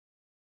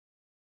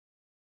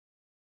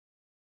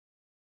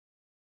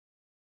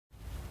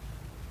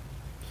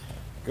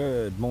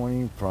Good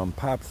morning from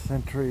Pop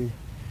Century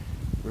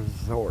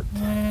Resort.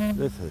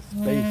 This is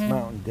Space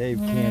Mountain Dave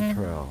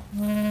Cantrell.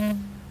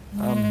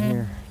 I'm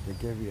here to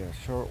give you a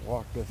short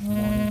walk this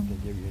morning to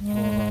give you a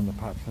tour around the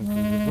Pop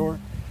Century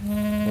Resort.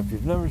 If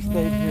you've never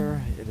stayed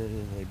here, it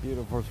is a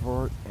beautiful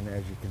resort, and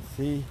as you can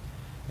see,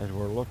 as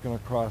we're looking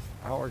across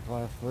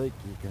Hourglass Lake,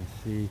 you can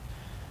see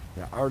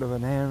the art of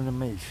an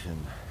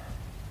animation.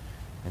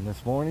 And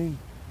this morning,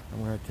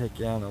 I'm going to take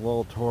you on a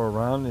little tour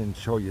around and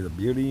show you the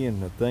beauty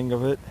and the thing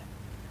of it,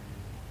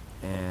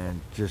 and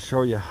just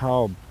show you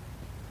how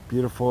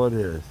beautiful it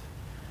is.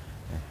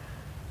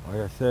 Like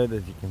I said,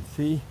 as you can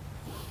see,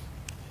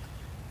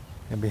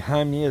 and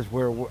behind me is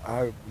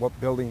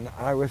what building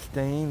I was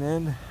staying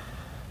in.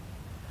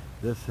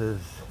 This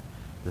is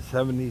the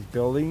 70s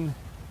building.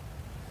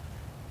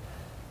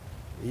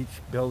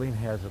 Each building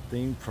has a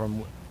theme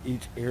from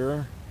each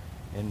era.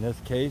 In this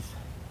case,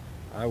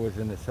 I was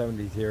in the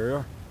 70s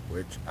era,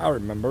 which I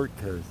remember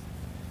because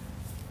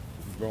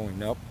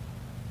growing up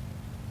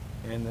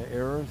in the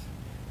eras.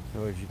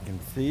 So as you can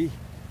see,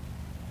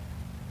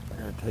 I'm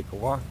going to take a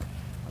walk.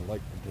 I like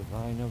the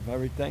design of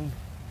everything,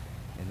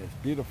 and it's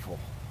beautiful.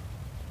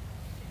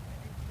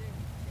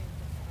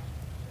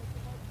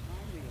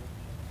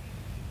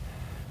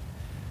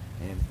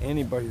 And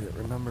anybody that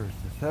remembers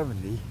the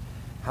 70s,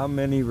 how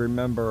many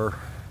remember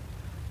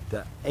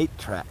the 8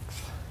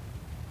 tracks?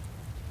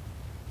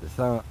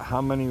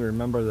 How many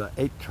remember the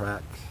 8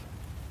 tracks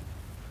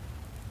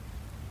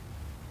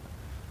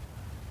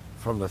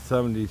from the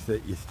 70s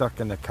that you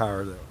stuck in the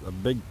car? The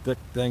big thick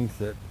things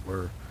that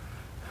were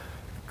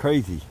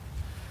crazy.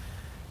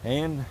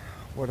 And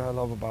what I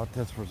love about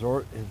this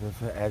resort is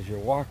as you're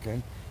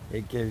walking,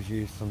 it gives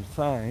you some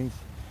signs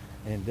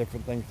and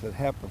different things that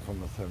happened from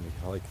the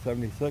 70s. Like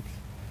 76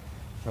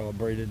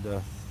 celebrated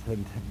the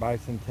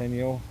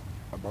bicentennial.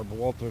 Barbara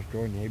Walters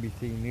joined the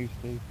ABC News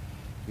to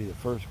be the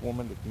first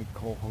woman to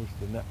co-host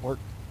the network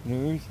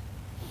news.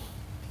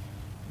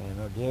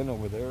 And again,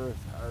 over there is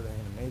art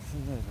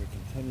animation. As we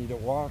continue to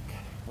walk,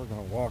 we're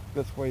going to walk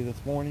this way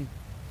this morning.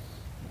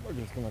 We're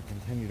just going to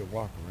continue to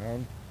walk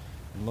around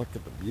and look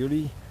at the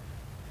beauty.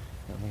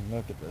 I mean,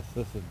 look at this.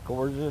 This is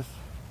gorgeous.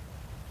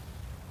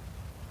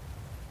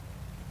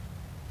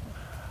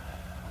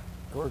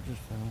 Gorgeous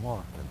and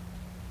walking.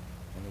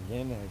 And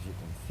again, as you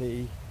can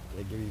see,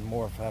 they give you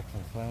more facts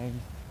and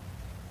signs.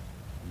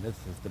 And this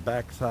is the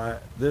back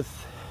side. This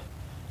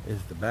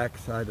is the back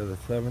side of the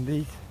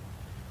 70s.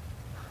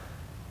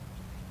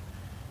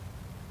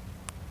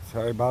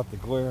 Sorry about the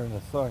glare in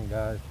the sun,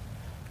 guys.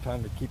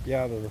 Trying to keep you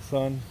out of the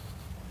sun.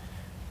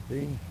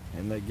 See?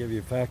 And they give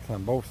you facts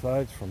on both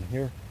sides from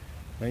here.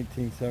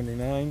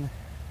 1979.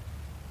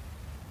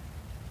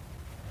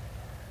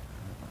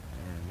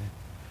 And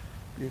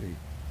beauty.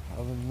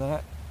 Other than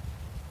that,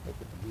 look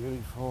at the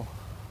beautiful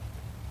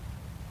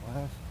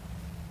glass.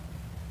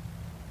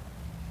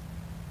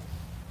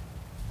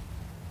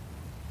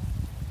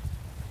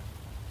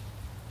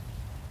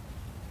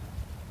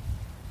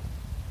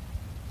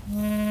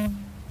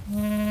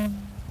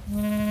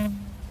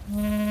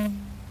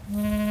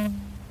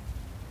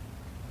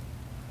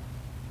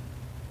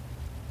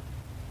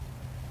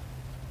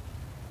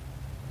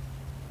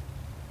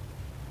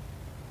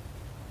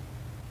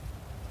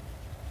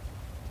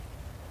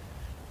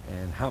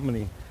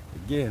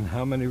 And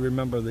how many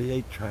remember the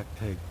 8-track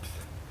tapes?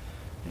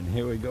 And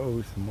here we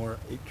go, some more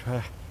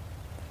 8-track,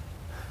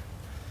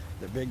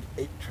 the big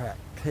 8-track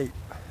tape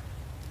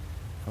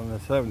from the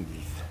 70s.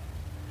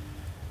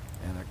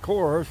 And of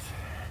course,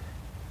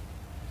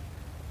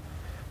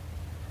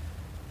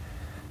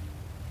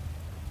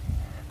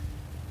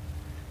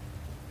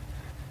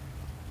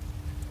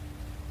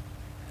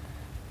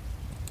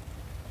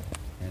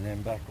 and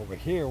then back over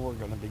here, we're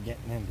going to be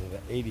getting into the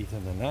 80s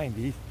and the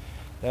 90s.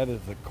 That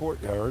is the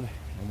courtyard,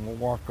 and we'll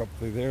walk up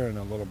through there in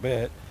a little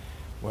bit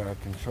where I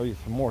can show you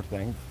some more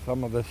things.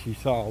 Some of this you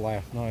saw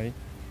last night.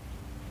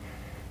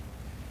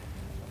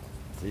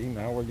 See,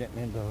 now we're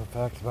getting into the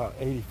facts about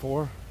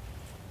 84.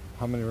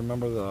 How many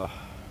remember the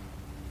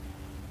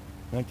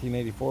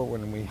 1984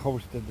 when we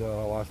hosted the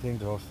Los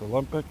Angeles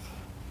Olympics,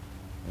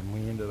 and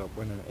we ended up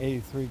winning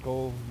 83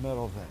 gold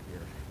medals that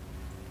year.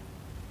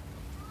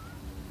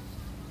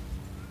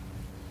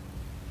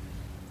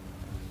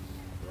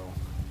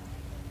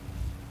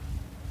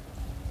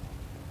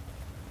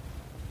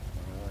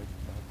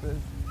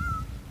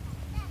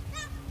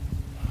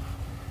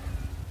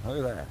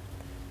 Look at that.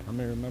 How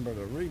many remember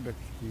the Rubik's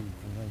Cube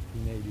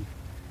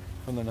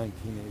from the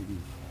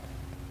 1980s?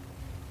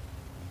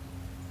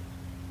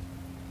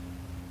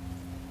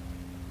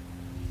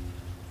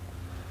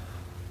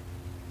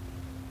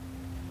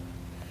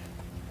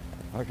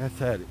 Like I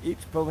said,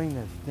 each building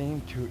is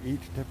themed to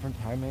each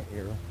different time of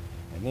era.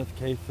 In this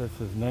case, this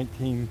is the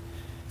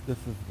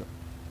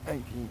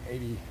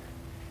 1980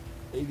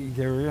 80s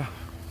area.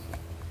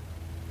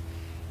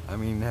 I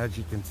mean, as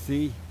you can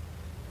see,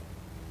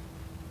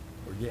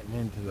 we're getting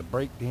into the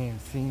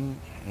breakdancing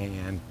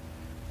and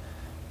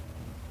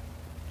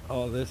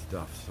all this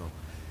stuff. So,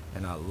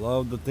 and I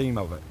love the theme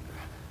of it.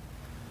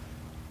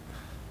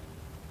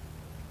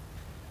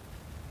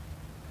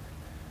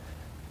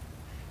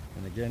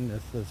 And again,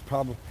 this is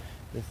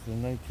the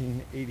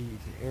 1980s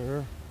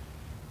era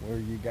where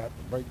you got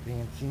the break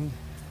dancing,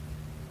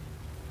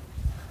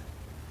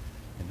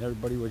 and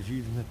everybody was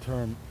using the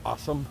term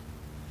awesome.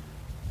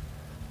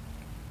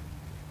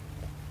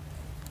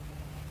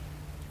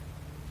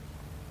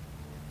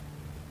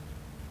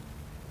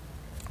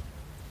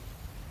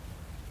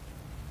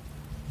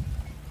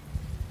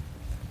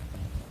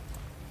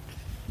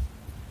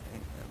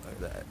 Look at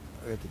that.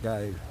 Look at the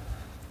guy.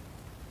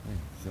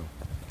 So,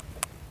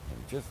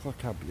 just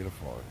look how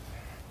beautiful it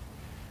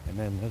is. And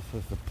then this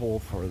is the pool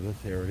for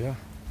this area.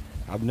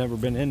 I've never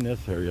been in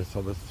this area,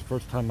 so this is the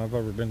first time I've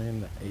ever been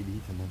in the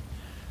 80s. And then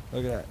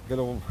look at that. Good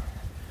old.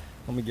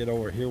 Let me get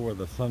over here where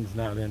the sun's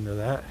not into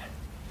that.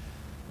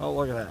 Oh,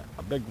 look at that.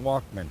 A big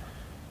Walkman.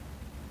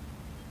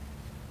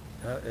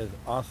 That is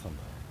awesome.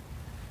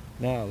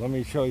 Now, let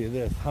me show you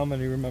this. How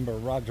many remember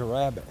Roger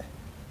Rabbit?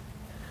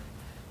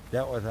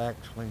 That was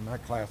actually my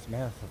class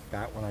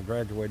mascot when I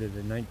graduated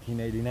in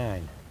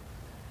 1989.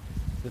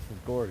 This is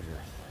gorgeous.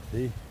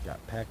 See,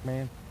 got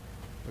Pac-Man.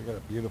 Look at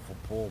a beautiful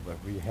pool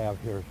that we have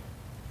here.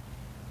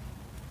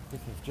 This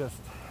is just,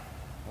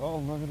 oh,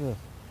 look at this.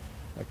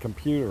 A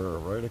computer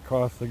right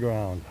across the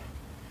ground.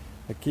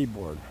 A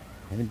keyboard.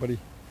 Anybody?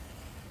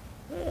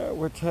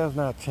 Which has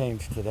not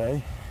changed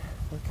today.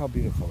 Look how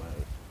beautiful that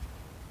is.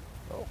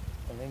 Oh,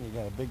 and then you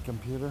got a big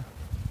computer.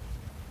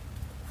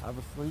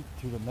 Obviously,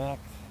 to the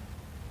max.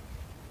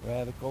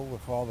 Radical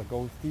with all the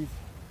ghosties.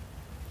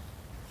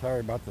 Sorry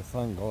about the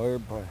sun glare,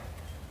 but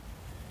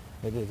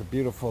it is a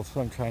beautiful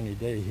sunshiny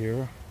day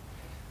here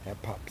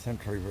at Pop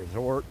Century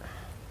Resort.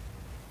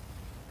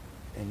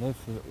 And this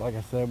is, like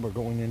I said, we're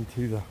going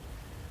into the,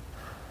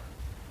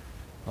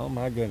 oh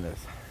my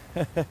goodness.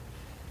 The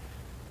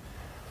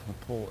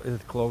pool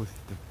is close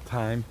to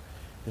time,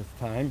 this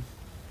time.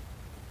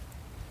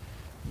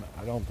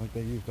 I don't think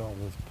they used all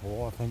this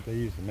pool. I think they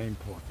used the main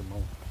pool at the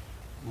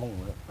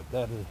moment. But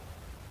that is,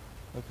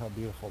 look how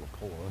beautiful the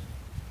pool is.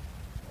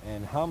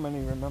 And how many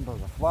remember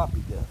the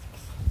floppy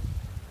disks?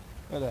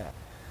 Look at that.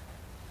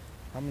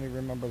 How many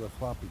remember the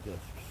floppy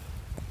disks?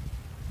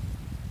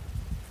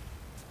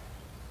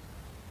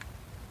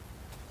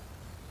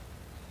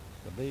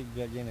 The big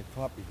gigantic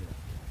floppy disk.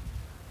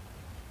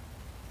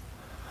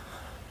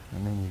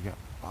 And then you got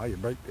all your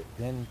break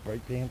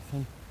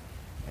dancing.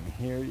 And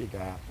here you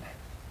got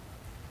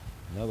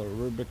another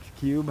Rubik's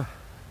Cube.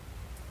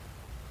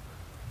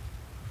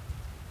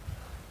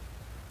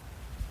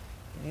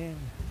 And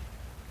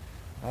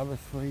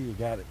obviously you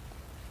got it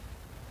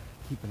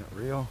keeping it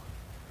real.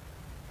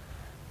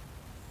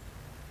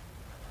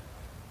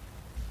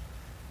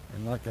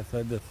 And like I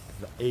said, this is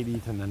the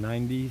 80s and the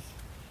 90s.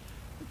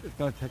 We're just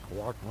going to take a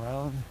walk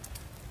around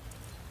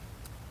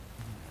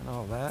and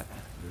all that.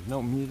 There's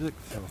no music,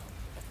 so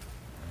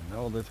I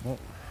know this won't.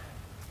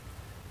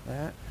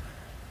 That.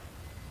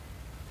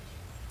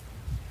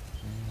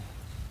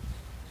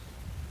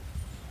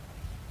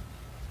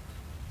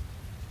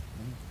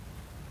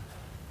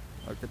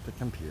 Look at the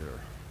computer.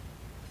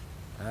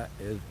 That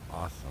is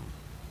awesome.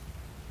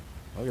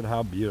 Look at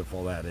how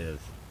beautiful that is.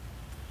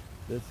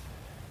 This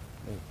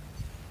is,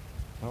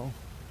 so,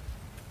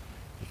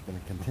 just going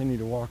to continue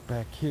to walk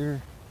back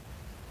here.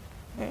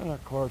 And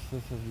of course,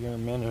 this is your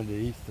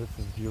amenities. This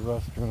is your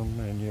restroom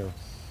and your,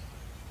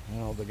 you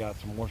know, they got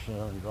some washer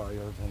and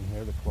dryers in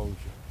here to close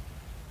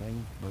your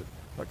thing. But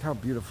look how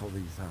beautiful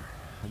these are.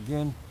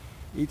 Again,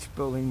 each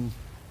building,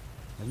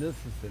 and this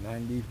is the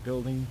 90s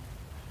building.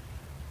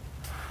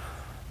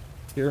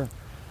 Here,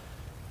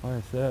 like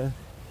I said,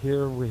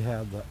 here we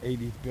have the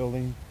 80s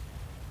building.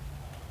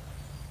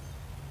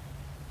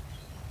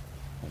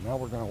 And now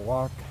we're going to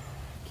walk,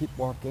 keep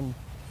walking.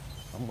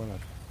 I'm going to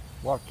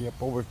walk you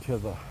up over to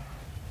the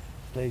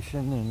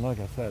station. And like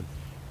I said,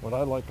 what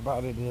I like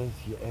about it is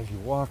as you're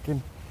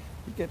walking,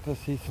 you get to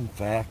see some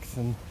facts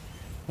and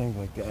things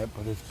like that,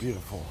 but it's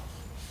beautiful.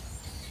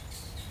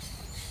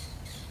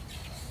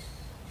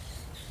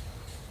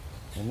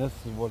 And this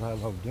is what I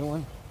love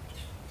doing.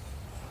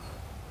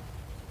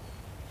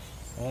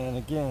 And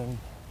again,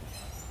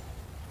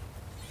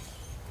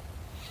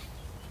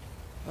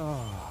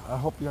 I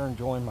hope you're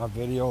enjoying my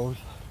videos.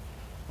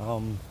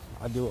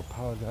 I do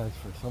apologize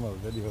for some of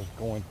the videos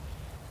going,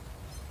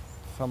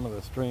 some of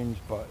the streams,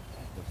 but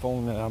the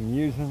phone that I'm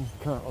using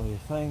currently is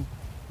saying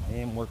I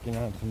am working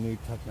on some new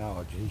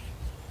technology,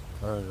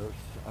 or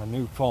a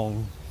new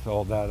phone,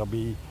 so that'll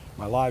be,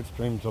 my live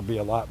streams will be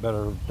a lot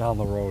better down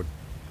the road.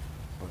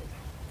 But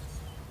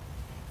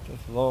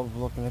just love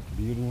looking at the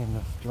beauty in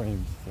the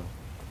streams. So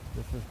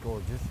this is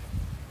gorgeous.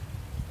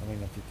 I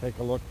mean, if you take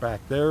a look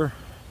back there,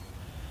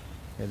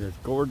 it is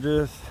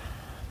gorgeous.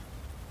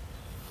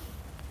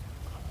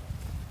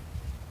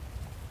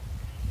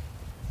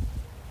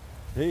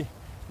 See,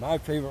 my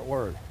favorite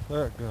word.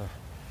 Look,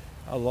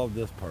 I love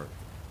this part.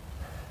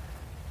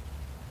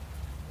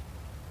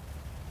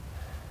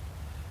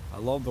 I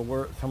love the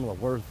word, some of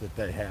the words that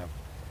they have.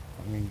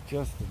 I mean,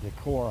 just the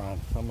decor on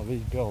some of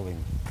these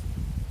buildings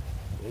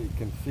that you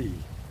can see.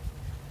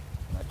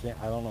 And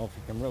I don't know if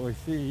you can really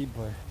see,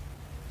 but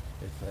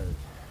it says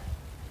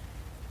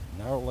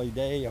gnarly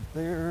day up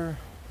there.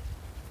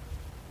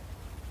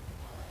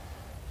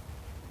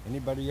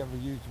 Anybody ever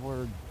use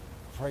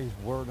phrase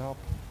word up?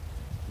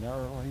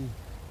 Gnarly.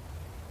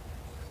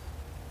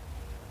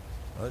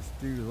 Let's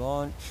do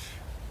lunch.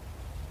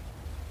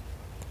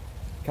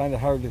 Kind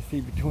of hard to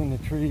see between the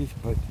trees,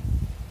 but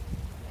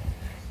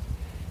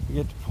you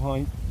get the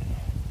point.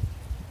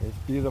 It's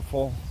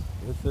beautiful.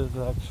 This is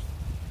it's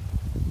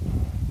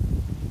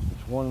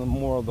one of the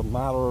more of the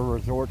model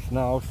resorts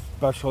now,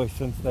 especially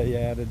since they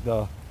added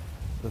the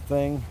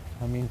thing.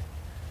 I mean,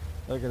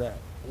 look at that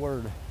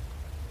word.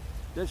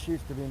 This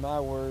used to be my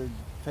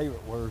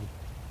favorite word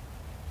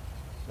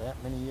that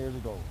many years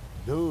ago.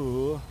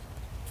 Duh.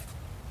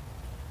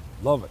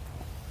 Love it.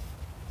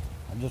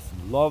 I just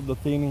love the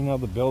theming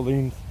of the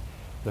buildings.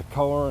 The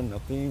color and the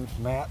themes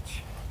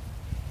match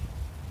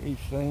each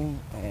thing,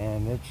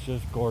 and it's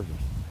just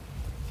gorgeous.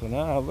 So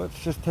now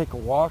let's just take a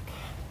walk,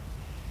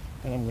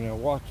 and I'm going to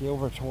walk you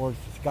over towards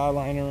the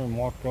Skyliner and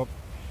walk you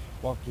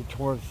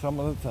towards some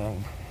of the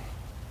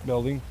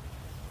building.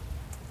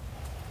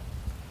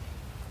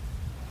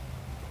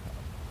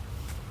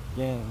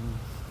 Again,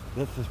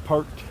 this is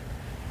part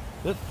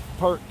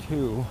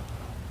 2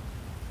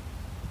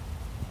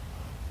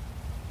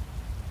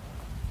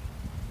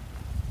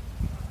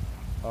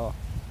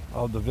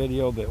 of the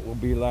video that will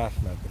be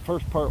last night. The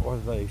first part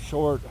was a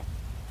short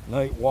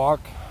night walk.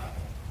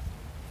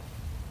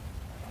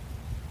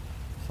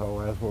 So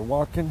as we're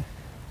walking,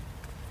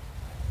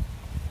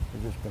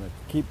 we're just going to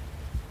keep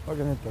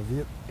looking at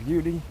the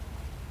beauty,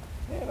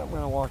 and I'm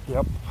going to walk you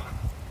up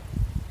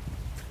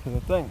to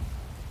the thing.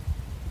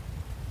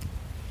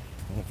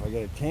 And if I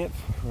get a chance,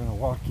 we're going to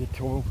walk you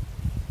to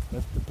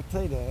Mr.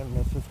 Potato and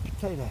Mrs.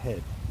 Potato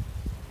Head.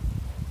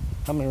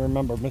 How many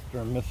remember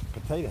Mr. and Mrs.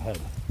 Potato Head?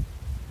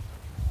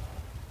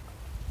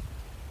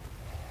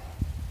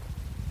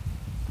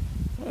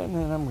 And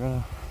then I'm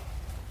going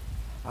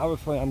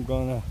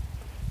to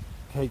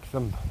take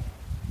some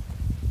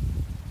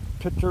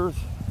pictures.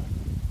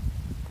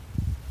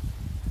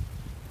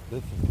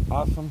 This is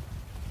awesome.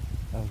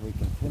 As we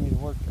continue to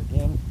work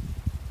again,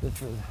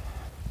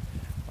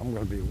 I'm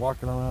going to be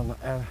walking around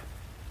the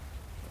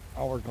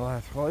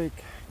Hourglass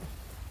Lake,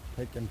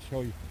 take and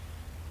show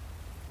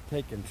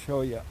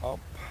you up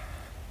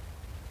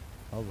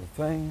of the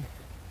thing.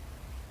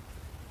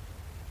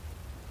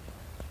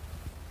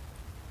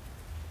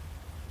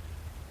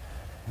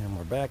 And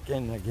we're back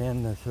in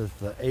again. This is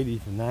the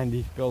 80s and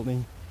 90s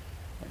building,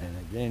 and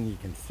again you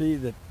can see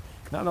that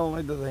not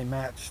only do they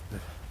match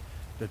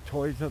the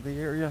toys of the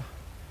area,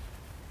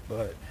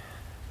 but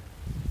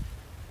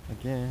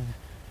again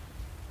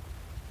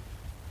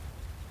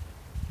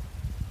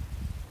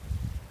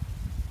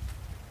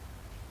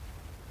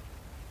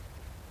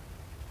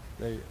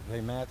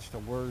they match the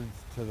words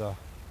to the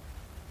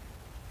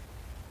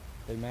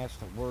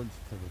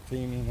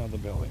theming of the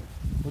buildings,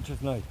 which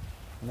is nice.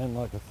 And then,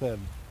 like I said,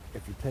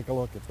 if you take a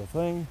look at the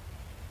thing,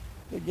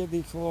 they give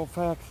these little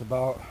facts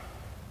about,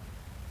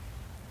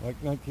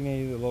 like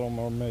 1980, The Little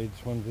Mermaid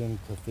swims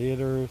into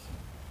theaters.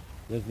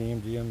 Disney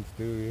MGM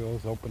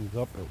Studios opens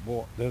up at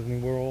Walt Disney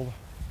World.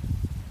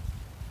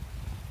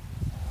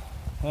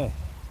 Hey,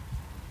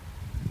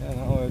 you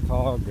know, it's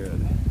all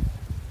good.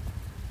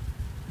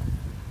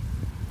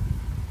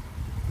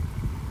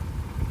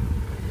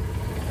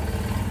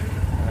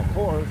 And of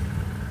course,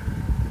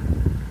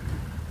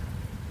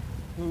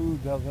 who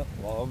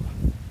doesn't love?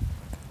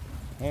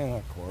 And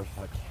of course,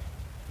 I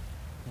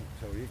can't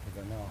show you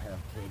because I now have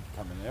kids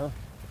coming there,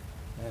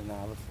 and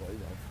obviously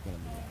that's going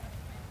to be.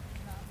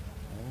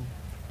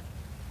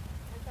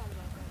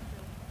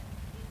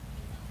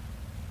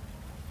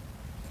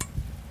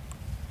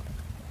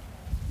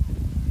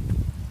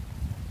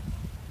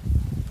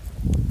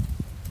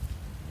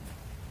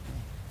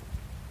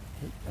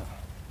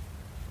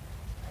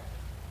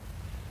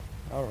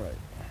 All right,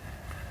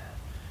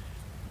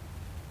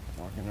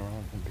 walking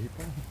around some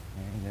people,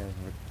 and we're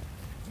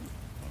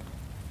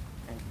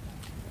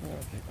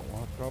gonna take a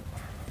walk up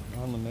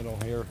around the middle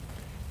here,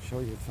 show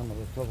you some of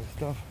this other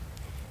stuff.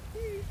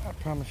 I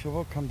promise you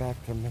we'll come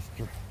back to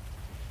Mr.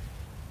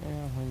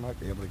 Yeah, we might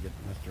be able to get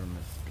Mr. and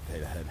Mrs.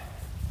 Potato Head.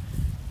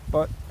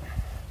 But,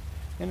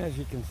 and as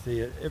you can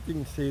see it, if you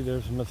can see,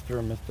 there's Mr.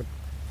 and Mr.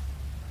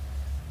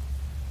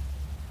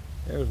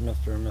 There's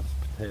Mr. and Mrs.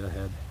 Potato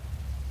Head.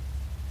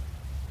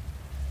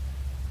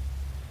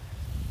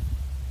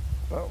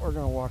 But we're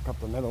going to walk up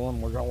the middle,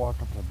 and we're going to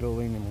walk up the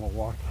building, and we'll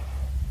walk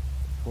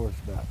towards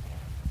that.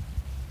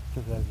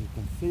 Because as you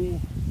can see,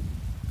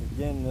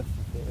 again, this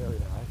is the area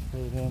I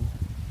stayed in.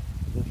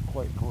 It is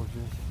quite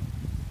gorgeous.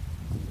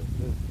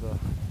 This is the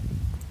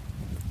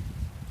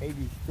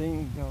 80s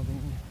theme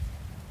building,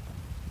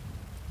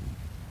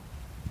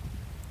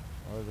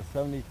 or the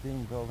 70s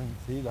theme building.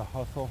 See the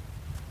hustle?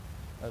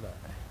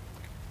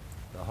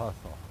 The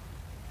hustle.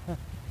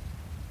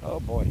 Oh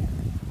boy,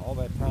 all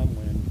that time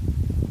when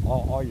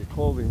all your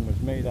clothing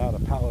was made out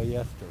of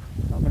polyester.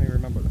 How many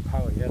remember the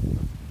polyester?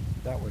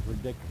 That was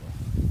ridiculous.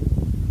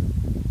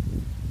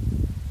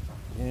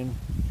 And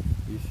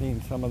you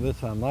seen some of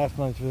this on last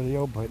night's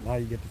video, but now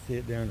you get to see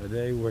it during the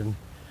day when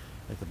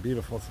it's a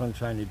beautiful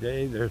sunshiny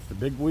day. There's the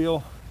big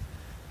wheel.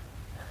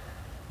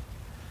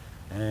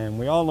 And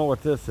we all know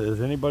what this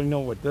is. Anybody know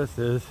what this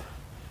is?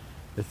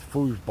 It's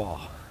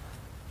foosball.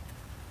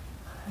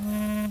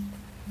 And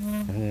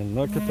then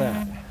look at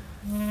that.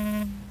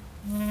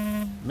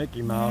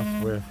 Mickey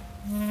Mouse with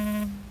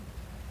the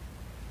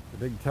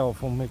big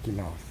telephone Mickey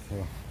Mouse.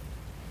 So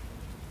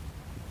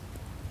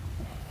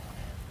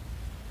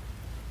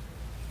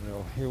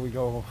here we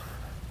go.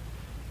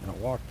 I'm gonna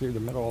walk through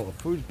the middle of the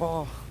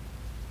foosball,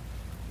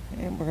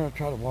 and we're gonna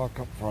try to walk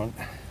up front,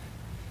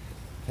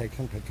 take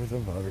some pictures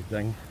of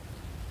everything.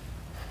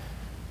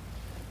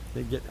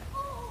 See, look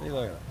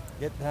at it.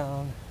 Get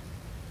down,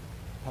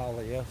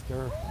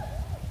 polyester.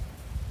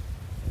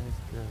 It's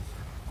just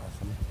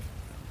awesome.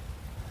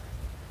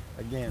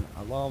 Again,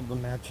 I love the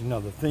matching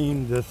of the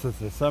theme. This is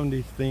the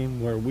 70s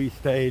theme where we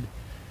stayed.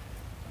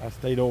 I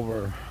stayed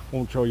over,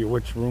 won't show you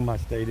which room I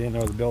stayed in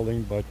or the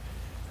building, but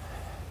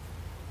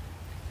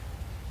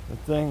the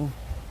thing,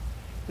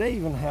 they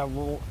even have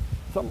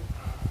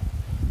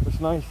what's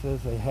nice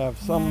is they have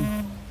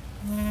some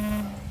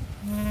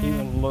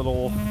even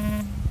little,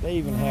 they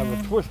even have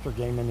a twister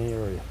game in the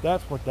area.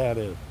 That's what that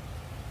is.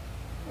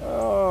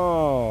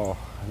 Oh,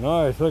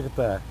 nice, look at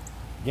that.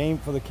 Game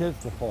for the kids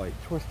to play.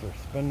 Twister,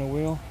 spin the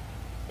wheel,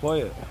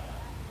 play it.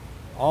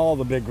 All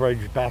the big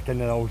rigs back in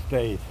those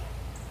days.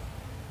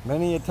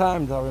 Many a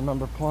times I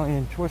remember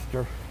playing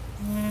Twister,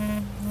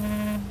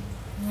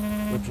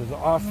 which is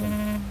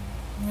awesome.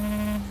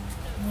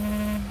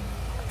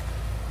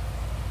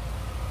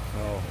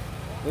 So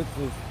this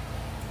is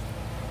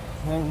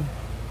thing,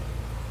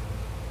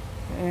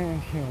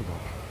 and here we go.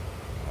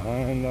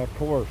 And of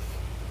course,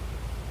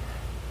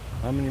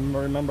 how many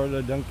remember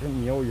the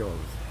Duncan yo-yos?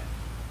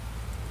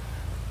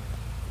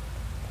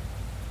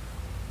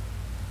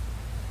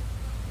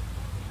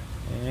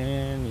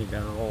 And you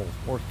got a little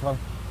sports car,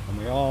 and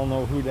we all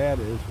know who that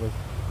is with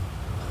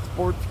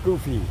Sports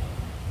Goofy.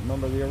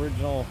 Remember the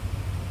original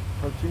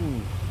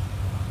cartoon?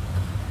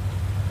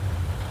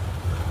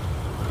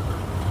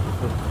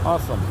 This is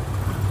awesome.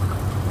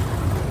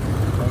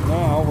 And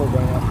now we're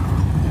gonna,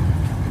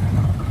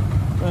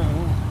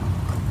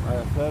 like I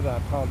said, I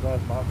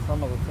apologize about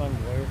some of the things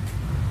there.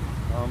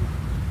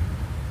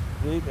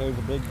 See, there's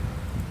a big,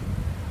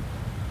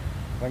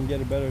 if I can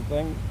get a better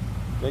thing,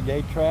 big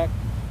 8-track.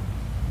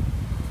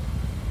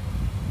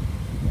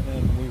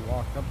 And we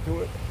walk up to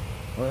it.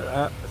 Look at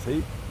that.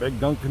 See, big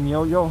Duncan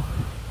yo-yo.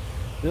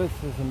 This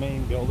is the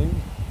main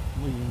building.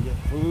 We can get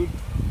food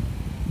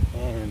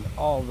and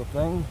all the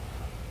things.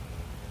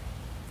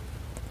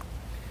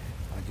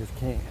 I just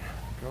can't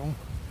go.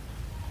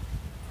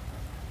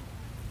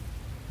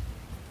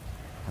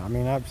 I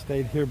mean, I've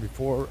stayed here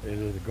before. It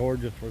is a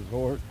gorgeous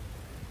resort.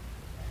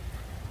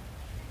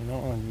 You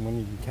know, and when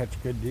you can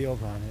catch good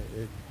deals on it,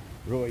 it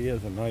really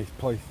is a nice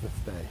place to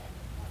stay.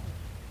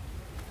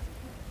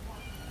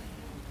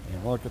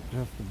 And look at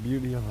just the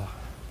beauty of the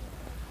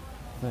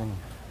thing.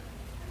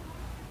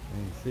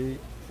 And you see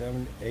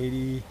 70,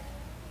 80,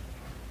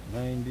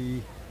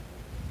 90,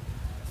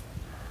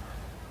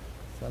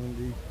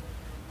 70.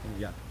 And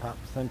you got the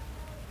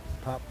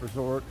Pop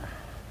Resort.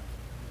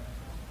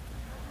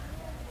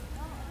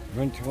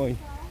 Eventually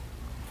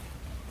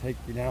take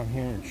you down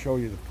here and show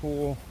you the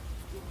pool.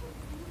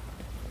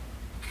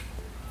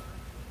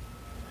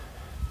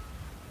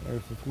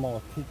 There's a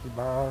small tiki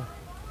bar.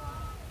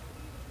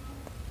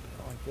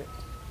 Like it.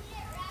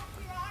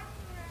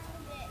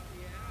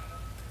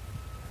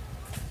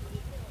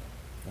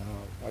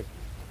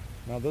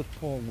 Now this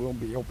pool will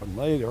be open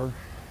later,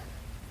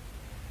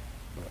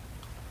 but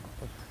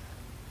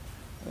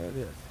there it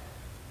is.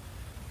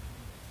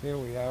 Here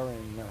we are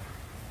in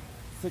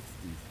 60s.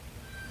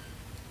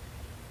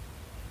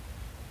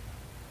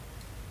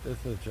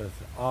 This is just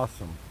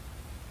awesome.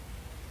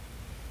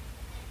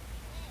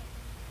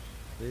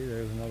 See,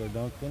 there's another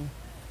Duncan.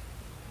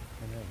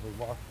 And as we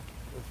walk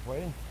this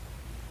way,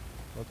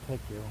 we'll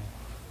take you.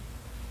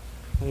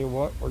 Tell you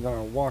what, we're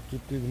going to walk you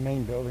through the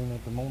main building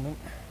at the moment.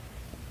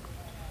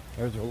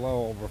 There's a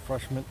little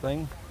refreshment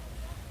thing.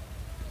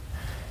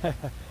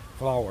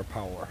 Flower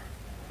power.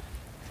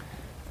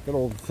 Good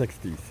old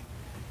 60s.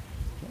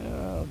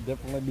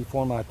 Definitely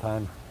before my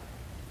time.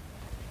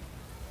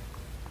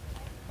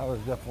 I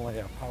was definitely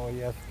a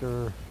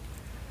polyester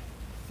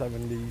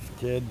 70s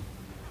kid.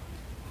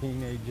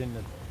 Teenage in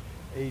the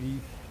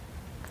 80s.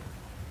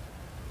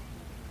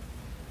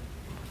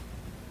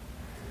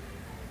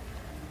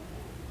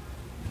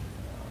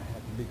 I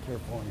have to be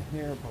careful in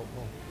here, but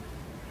we'll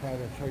try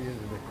to show you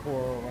the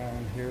decor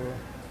around here.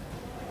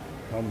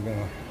 I'm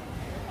gonna.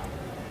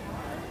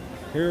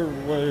 Here's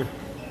where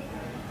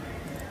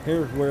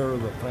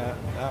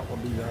that will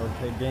be the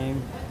arcade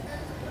game.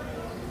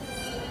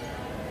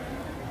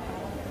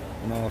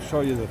 And I'll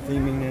show you the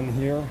theming in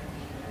here.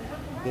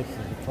 This is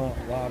the front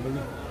lobby.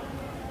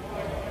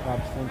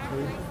 Pop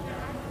Century.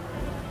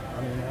 I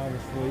mean,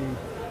 obviously,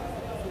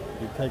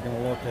 you're taking a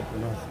look at the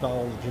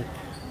nostalgic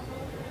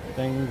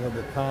things of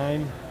the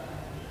time.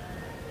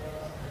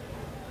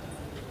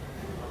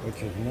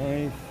 which is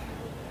nice.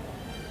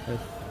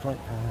 This front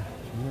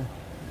here.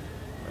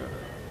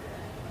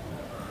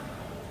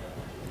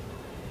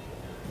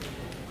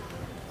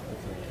 This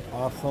is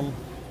awesome.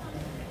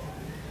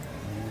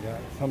 And we got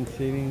some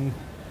seating.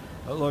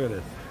 Oh, look at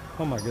this.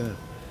 Oh my goodness.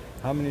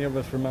 How many of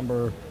us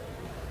remember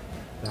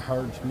the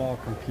hard small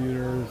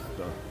computers,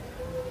 the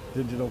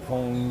digital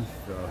phones,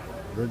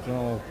 the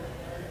original,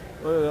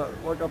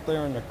 look up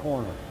there in the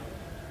corner.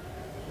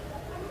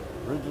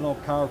 Original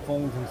car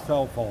phones and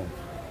cell phones.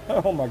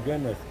 Oh my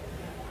goodness.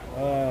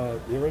 The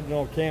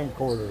original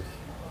camcorders.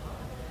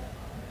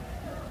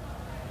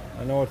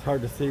 I know it's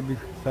hard to see,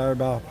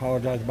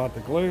 apologize about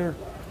the glare,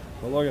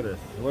 but look at this.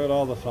 Look at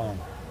all the songs.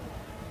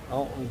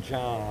 Elton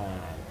John,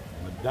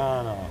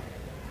 Madonna,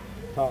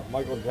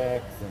 Michael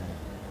Jackson,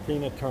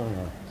 Tina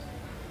Turner.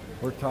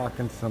 We're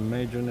talking some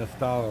major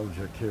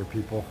nostalgia here,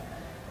 people.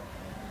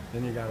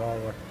 Then you got all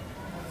the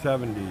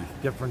 70s,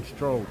 Different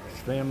Strokes,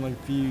 Family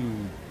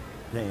Feud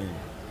game.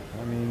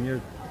 I mean,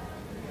 you're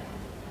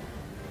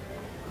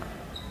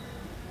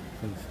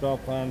some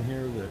stuff on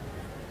here that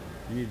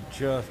you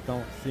just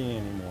don't see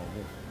anymore.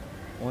 With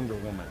Wonder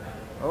Woman.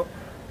 Oh,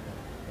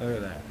 look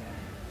at that.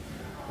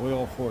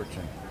 Wheel of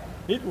Fortune.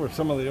 These were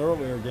some of the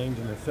earlier games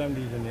in the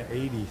 70s and the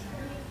 80s.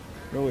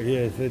 Really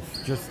is.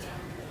 It's just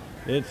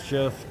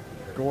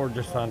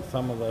gorgeous on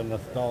some of the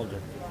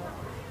nostalgia.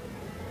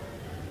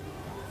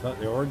 Is that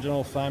the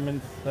original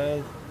Simon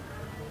Says?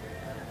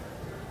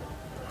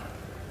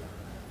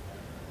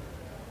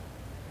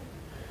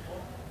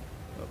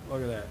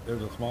 Look at that.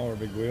 There's a smaller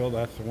big wheel.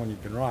 That's the one you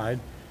can ride.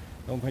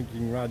 Don't think you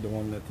can ride the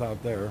one that's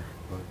out there,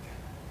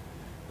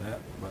 but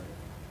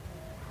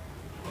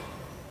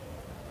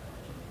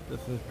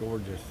this is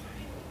gorgeous.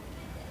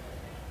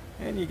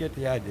 And you get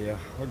the idea.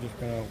 We're just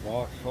gonna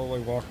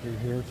slowly walk through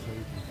here so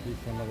you can see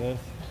some of this.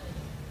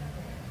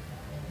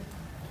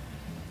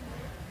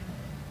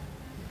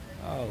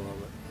 I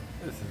love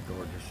it. This is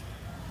gorgeous.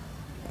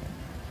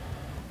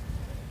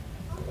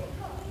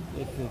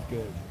 This is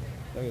good.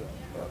 Look at that.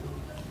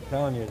 I'm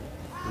telling you,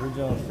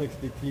 original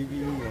 60 TV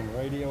and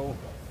radio.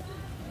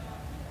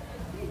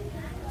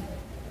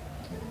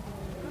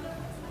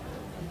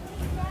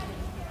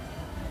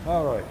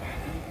 Alright.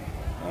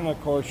 And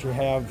of course you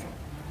have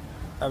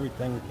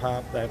everything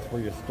popped. That's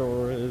where your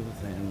store is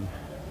and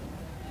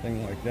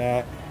things like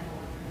that.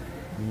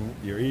 And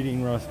your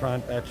eating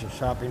restaurant, that's your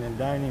shopping and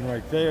dining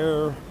right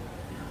there.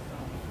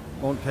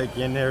 Won't take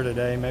you in there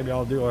today. Maybe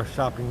I'll do a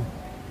shopping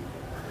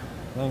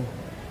thing.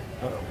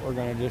 But we're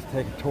going to just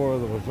take a tour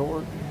of the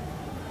resort.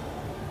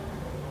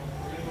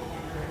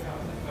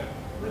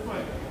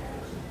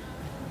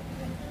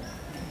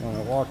 I'm going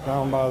to walk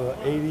down by the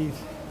 80s,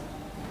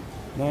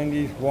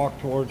 90s, walk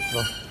towards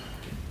the,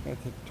 take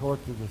a tour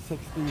through the 60s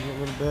a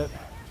little bit.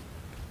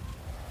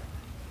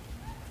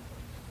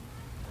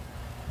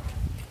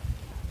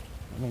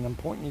 I mean, I'm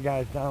pointing you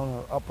guys down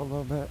or up a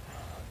little bit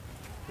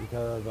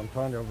because I'm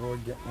trying to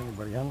avoid getting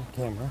anybody on the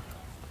camera.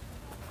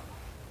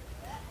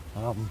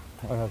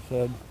 Like I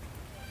said,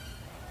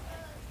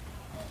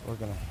 we're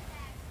gonna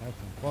have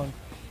some fun.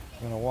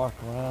 We're gonna walk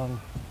around.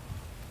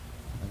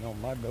 I know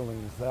my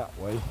building is that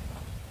way.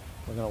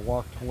 We're gonna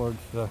walk towards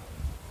the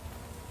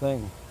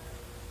thing.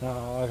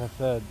 Now, like I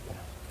said,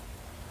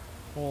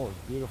 pool is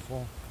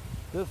beautiful.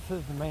 This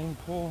is the main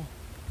pool.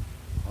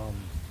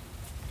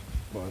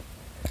 But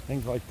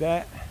things like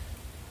that.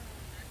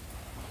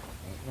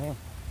 Right now,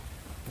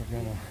 we're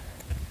gonna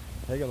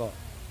take a look.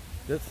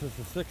 This is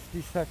the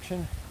 60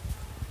 section.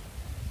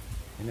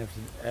 And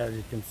as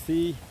you can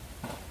see,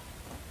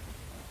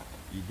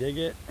 you dig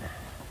it.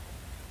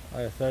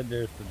 Like I said,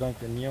 there's the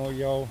Duncan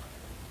Yo-Yo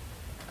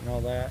and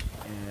all that.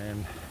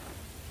 And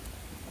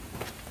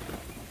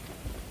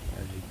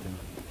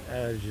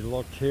as you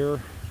look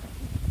here,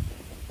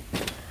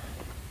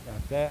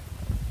 got that.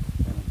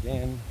 And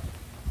again,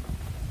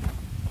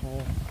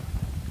 pull.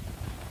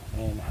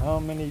 And how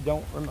many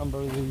don't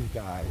remember these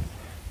guys?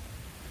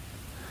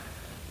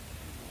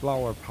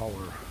 Flower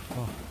Power.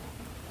 Oh.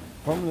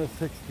 From the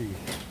 60s.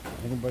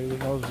 Anybody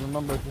that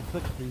remembers the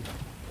 60s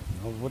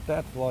knows what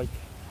that's like.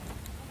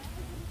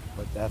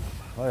 But that's,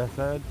 like I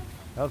said,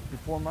 that was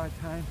before my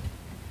time.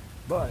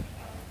 But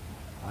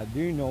I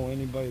do know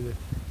anybody that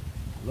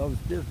loves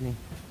Disney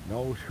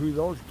knows who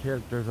those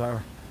characters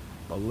are.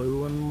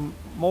 Baloo and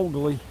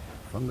Mowgli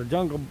from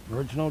the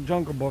original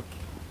Jungle Book.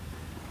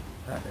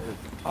 That is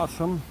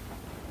awesome.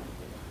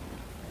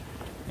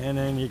 And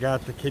then you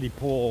got the kiddie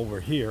pool over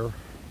here.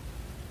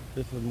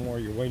 This is more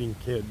your waiting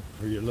kid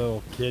for your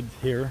little kids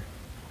here,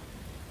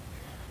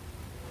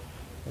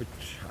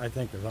 which I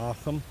think is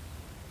awesome.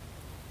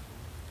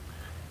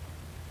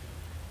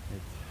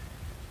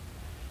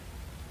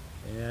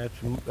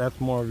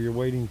 That's more of your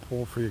waiting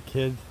pool for your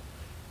kids.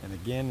 And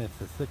again, it's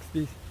the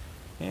 60s.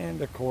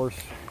 And of course,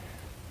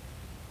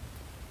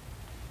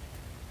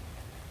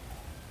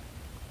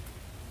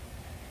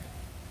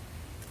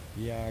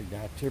 yeah, I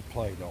got your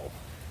Play-Doh.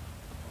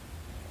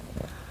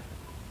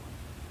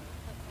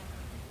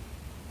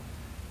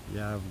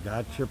 Yeah, I've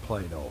got your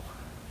Play-Doh.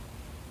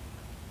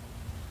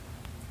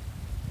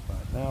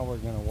 But Now we're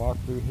going to walk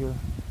through here,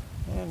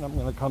 and I'm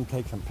going to come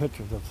take some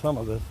pictures of some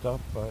of this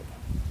stuff, but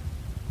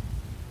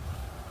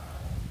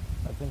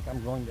I think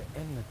I'm going to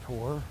end the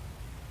tour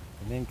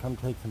and then come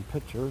take some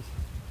pictures.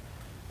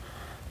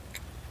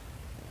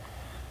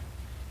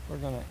 We're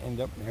going to end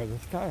up near the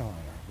Skyliner,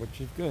 which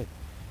is good,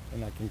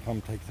 and I can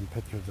come take some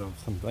pictures of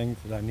some things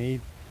that I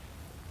need,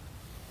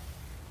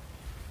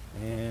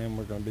 and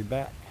we're going to be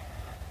back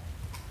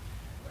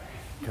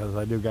because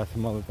I do got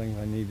some other things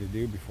I need to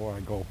do before I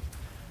go.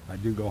 I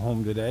do go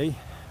home today,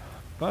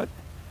 but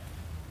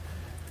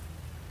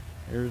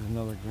here's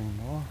another green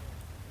wall.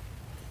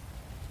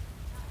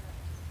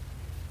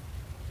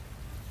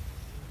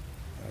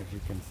 As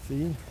you can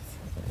see, I'm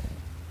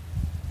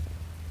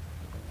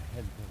gonna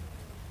head to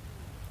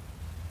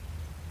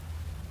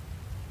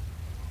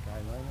the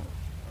Skyliner.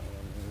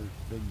 There's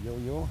big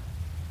yo-yo,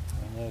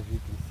 and as you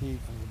can see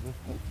from the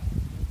distance,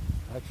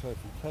 actually if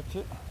you touch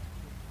it,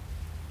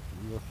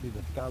 you'll see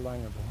the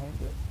Skyliner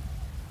behind it.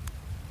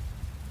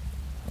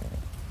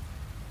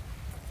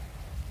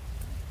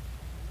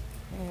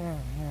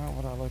 Yeah,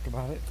 what I like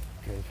about it,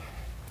 good.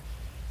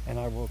 And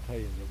I will tell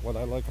you that what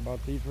I like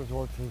about these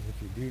resorts is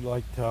if you do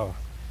like to,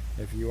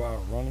 if you are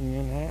running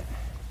in that,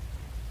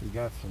 you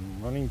got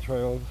some running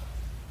trails.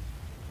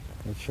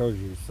 It shows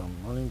you some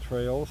running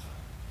trails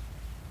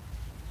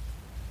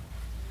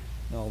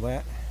and all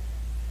that.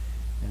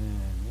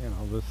 And you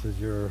know, this is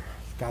your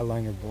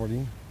Skyliner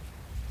boarding.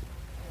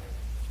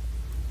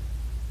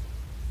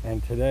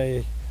 And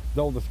today,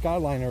 though the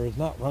Skyliner is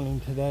not running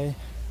today,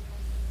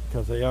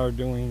 because they are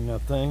doing a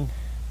thing,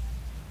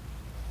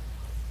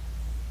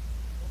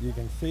 you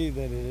can see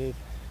that is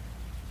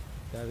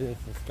the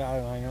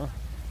Skyliner,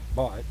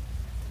 but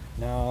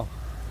now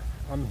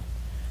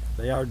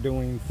they are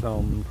doing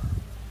some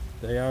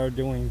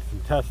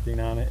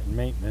testing on it and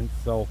maintenance.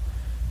 So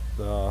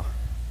the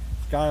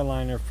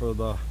Skyliner for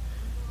the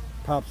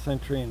Pop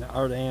Century and the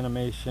Art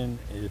Animation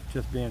is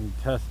just being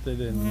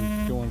tested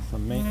and doing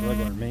some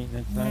regular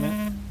maintenance on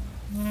it.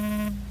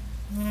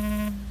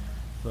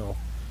 So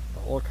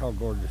but look how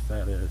gorgeous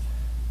that is.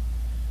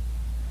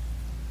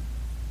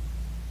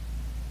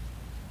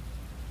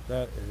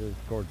 That is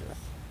gorgeous.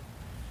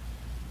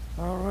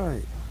 All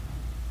right.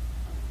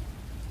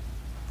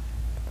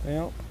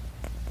 Well,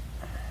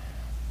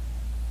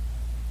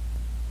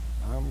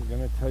 I'm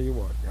gonna tell you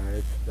what,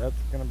 guys. That's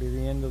gonna be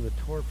the end of the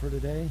tour for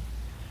today.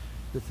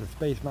 This is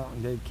Space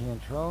Mountain Dave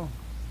Cantrell.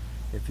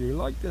 If you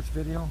like this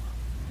video,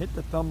 hit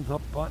the thumbs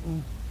up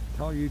button.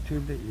 Tell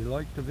YouTube that you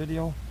like the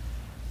video,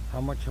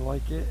 how much you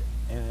like it.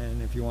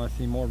 And if you want to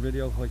see more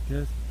videos like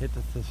this, hit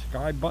the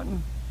subscribe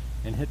button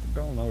and hit the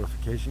bell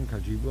notification,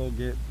 because you will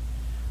get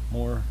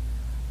more.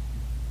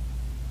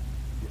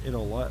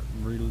 It'll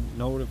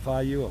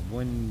notify you of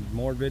when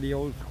more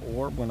videos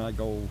or when I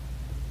go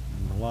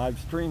live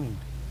streaming,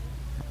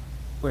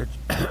 which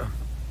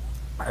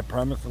I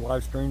promise the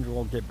live streams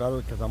will get better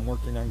because I'm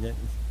working on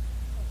getting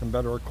some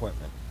better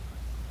equipment.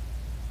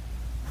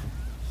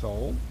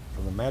 So,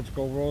 for the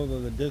magical world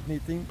of the Disney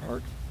theme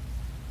parks,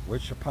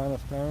 wish upon a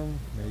star,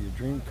 may your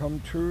dream come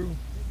true.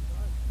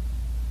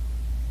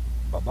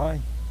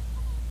 Bye-bye.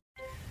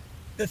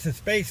 This is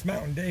Space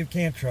Mountain Dave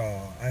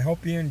Cantrell. I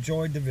hope you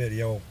enjoyed the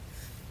video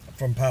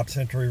from Pop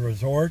Century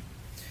Resort.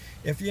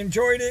 If you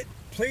enjoyed it,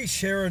 please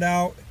share it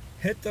out.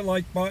 Hit the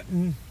like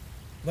button.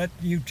 Let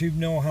YouTube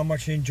know how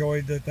much you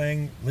enjoyed the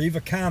thing. Leave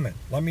a comment.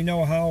 Let me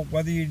know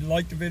whether you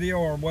liked the video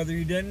or whether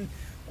you didn't,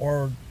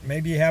 or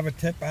maybe you have a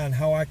tip on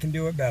how I can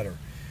do it better.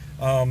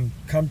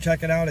 Come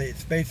check it out at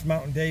Space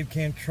Mountain Dave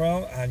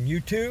Cantrell on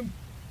YouTube.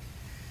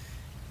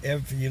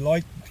 If you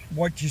liked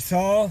what you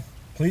saw,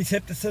 please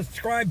hit the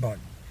subscribe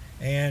button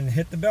and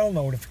hit the bell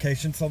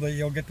notification so that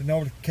you'll get the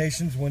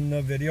notifications when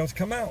the videos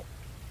come out.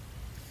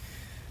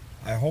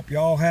 I hope you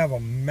all have a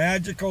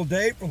magical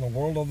day from the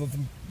world of the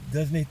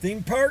Disney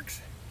theme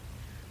parks.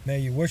 May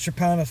you wish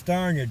upon a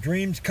star and your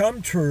dreams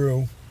come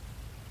true.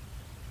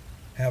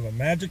 Have a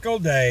magical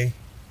day.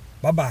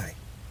 Bye-bye.